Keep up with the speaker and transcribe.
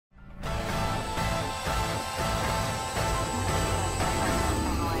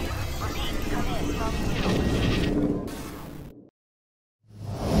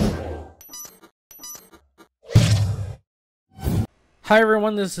Hi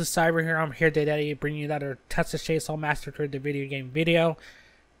everyone, this is Cyber here. I'm here today bringing you another Texas Chainsaw Massacre the video game video.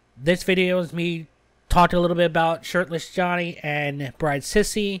 This video is me talking a little bit about Shirtless Johnny and Bride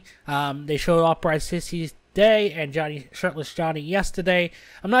Sissy. They showed off Bride Sissy today and Shirtless Johnny yesterday.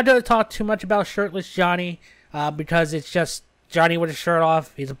 I'm not going to talk too much about Shirtless Johnny because it's just Johnny with his shirt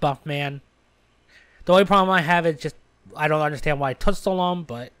off. He's a buff man. The only problem I have is just I don't understand why it took so long,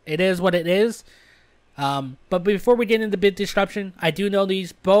 but it is what it is. But before we get into bid disruption, I do know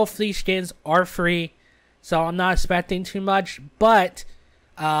both these skins are free, so I'm not expecting too much. But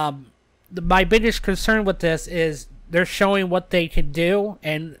my biggest concern with this is they're showing what they can do,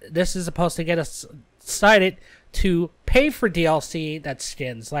 and this is supposed to get us excited to pay for DLC that's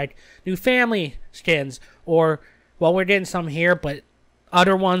skins, like new family skins, or, well, we're getting some here, but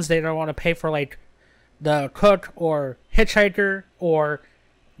other ones they don't want to pay for, like the Cook or Hitchhiker or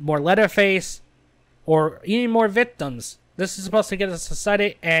more Leatherface, or even more victims. This is supposed to get us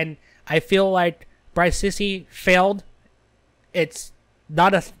excited, and I feel like Bride Sissy failed. It's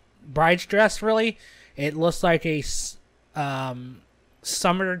not a bride's dress, really. It looks like a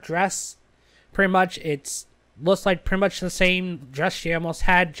summer dress, pretty much. It looks like pretty much the same dress she almost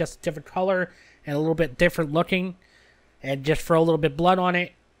had, just a different color and a little bit different looking, and just throw a little bit of blood on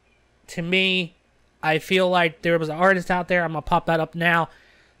it. To me, I feel like there was an artist out there, I'm going to pop that up now,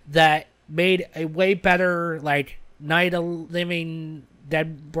 that made a way better, like, Night of Living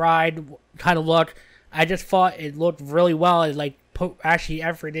Dead Bride kind of look. I just thought it looked really well. It, like, put actually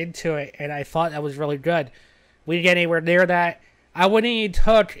effort into it, and I thought that was really good. We didn't get anywhere near that. I wouldn't even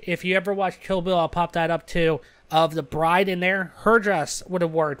took, if you ever watched Kill Bill, I'll pop that up too, of the bride in there. Her dress would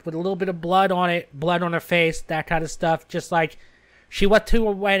have worked with a little bit of blood on it, blood on her face, that kind of stuff. Just like she went to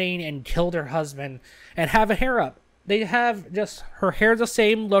a wedding and killed her husband and have a hair up. They have just, her hair the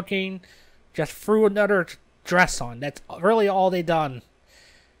same looking, just threw another dress on. That's really all they done.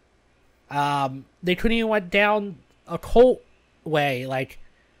 They couldn't even went down a cult way. Like,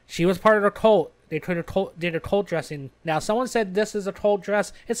 she was part of the cult. They could have did a cult dressing. Now, someone said this is a cult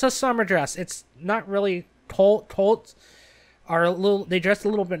dress. It's a summer dress. It's not really cult. Cults are a little, they dress a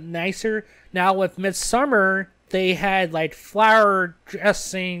little bit nicer. Now, with Midsummer, they had, like, flower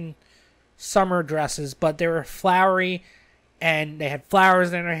dressing summer dresses, but they were flowery, and they had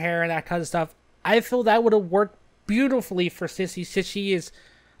flowers in her hair and that kind of stuff. I feel that would have worked beautifully for Sissy. Sissy is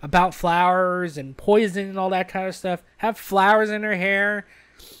about flowers and poison and all that kind of stuff. Have flowers in her hair,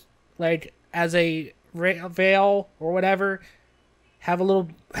 like, as a veil or whatever. Have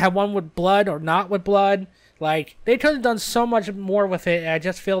one with blood or not with blood. Like, they could have done so much more with it, and I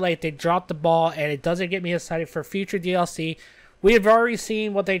just feel like they dropped the ball, and it doesn't get me excited for future DLC. We have already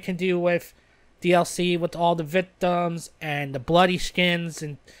seen what they can do with DLC, with all the victims and the bloody skins,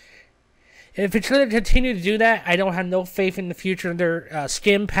 and if it's going to continue to do that, I don't have no faith in the future of their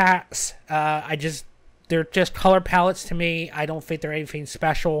skin packs. They're just color palettes to me. I don't think they're anything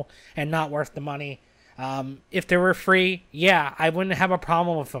special and not worth the money. If they were free, yeah, I wouldn't have a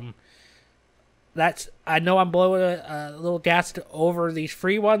problem with them. I know I'm blowing a little gas over these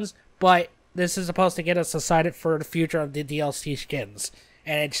free ones, but this is supposed to get us excited for the future of the DLC skins,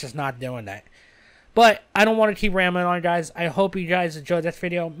 and it's just not doing that. But I don't want to keep rambling on, guys. I hope you guys enjoyed this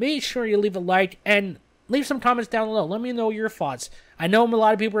video. Make sure you leave a like and leave some comments down below. Let me know your thoughts. I know a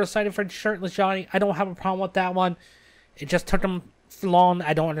lot of people are excited for Shirtless Johnny. I don't have a problem with that one. It just took them long.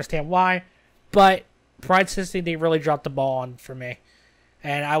 I don't understand why. But Bride Sissy, they really dropped the ball on for me.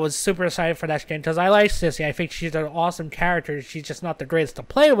 And I was super excited for that skin because I like Sissy. I think she's an awesome character. She's just not the greatest to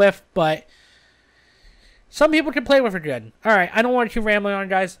play with, but some people can play with her good. Alright, I don't want to keep rambling on,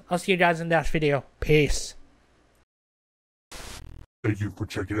 guys. I'll see you guys in the next video. Peace. Thank you for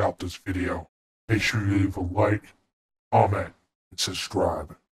checking out this video. Make sure you leave a like, comment, and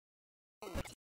subscribe.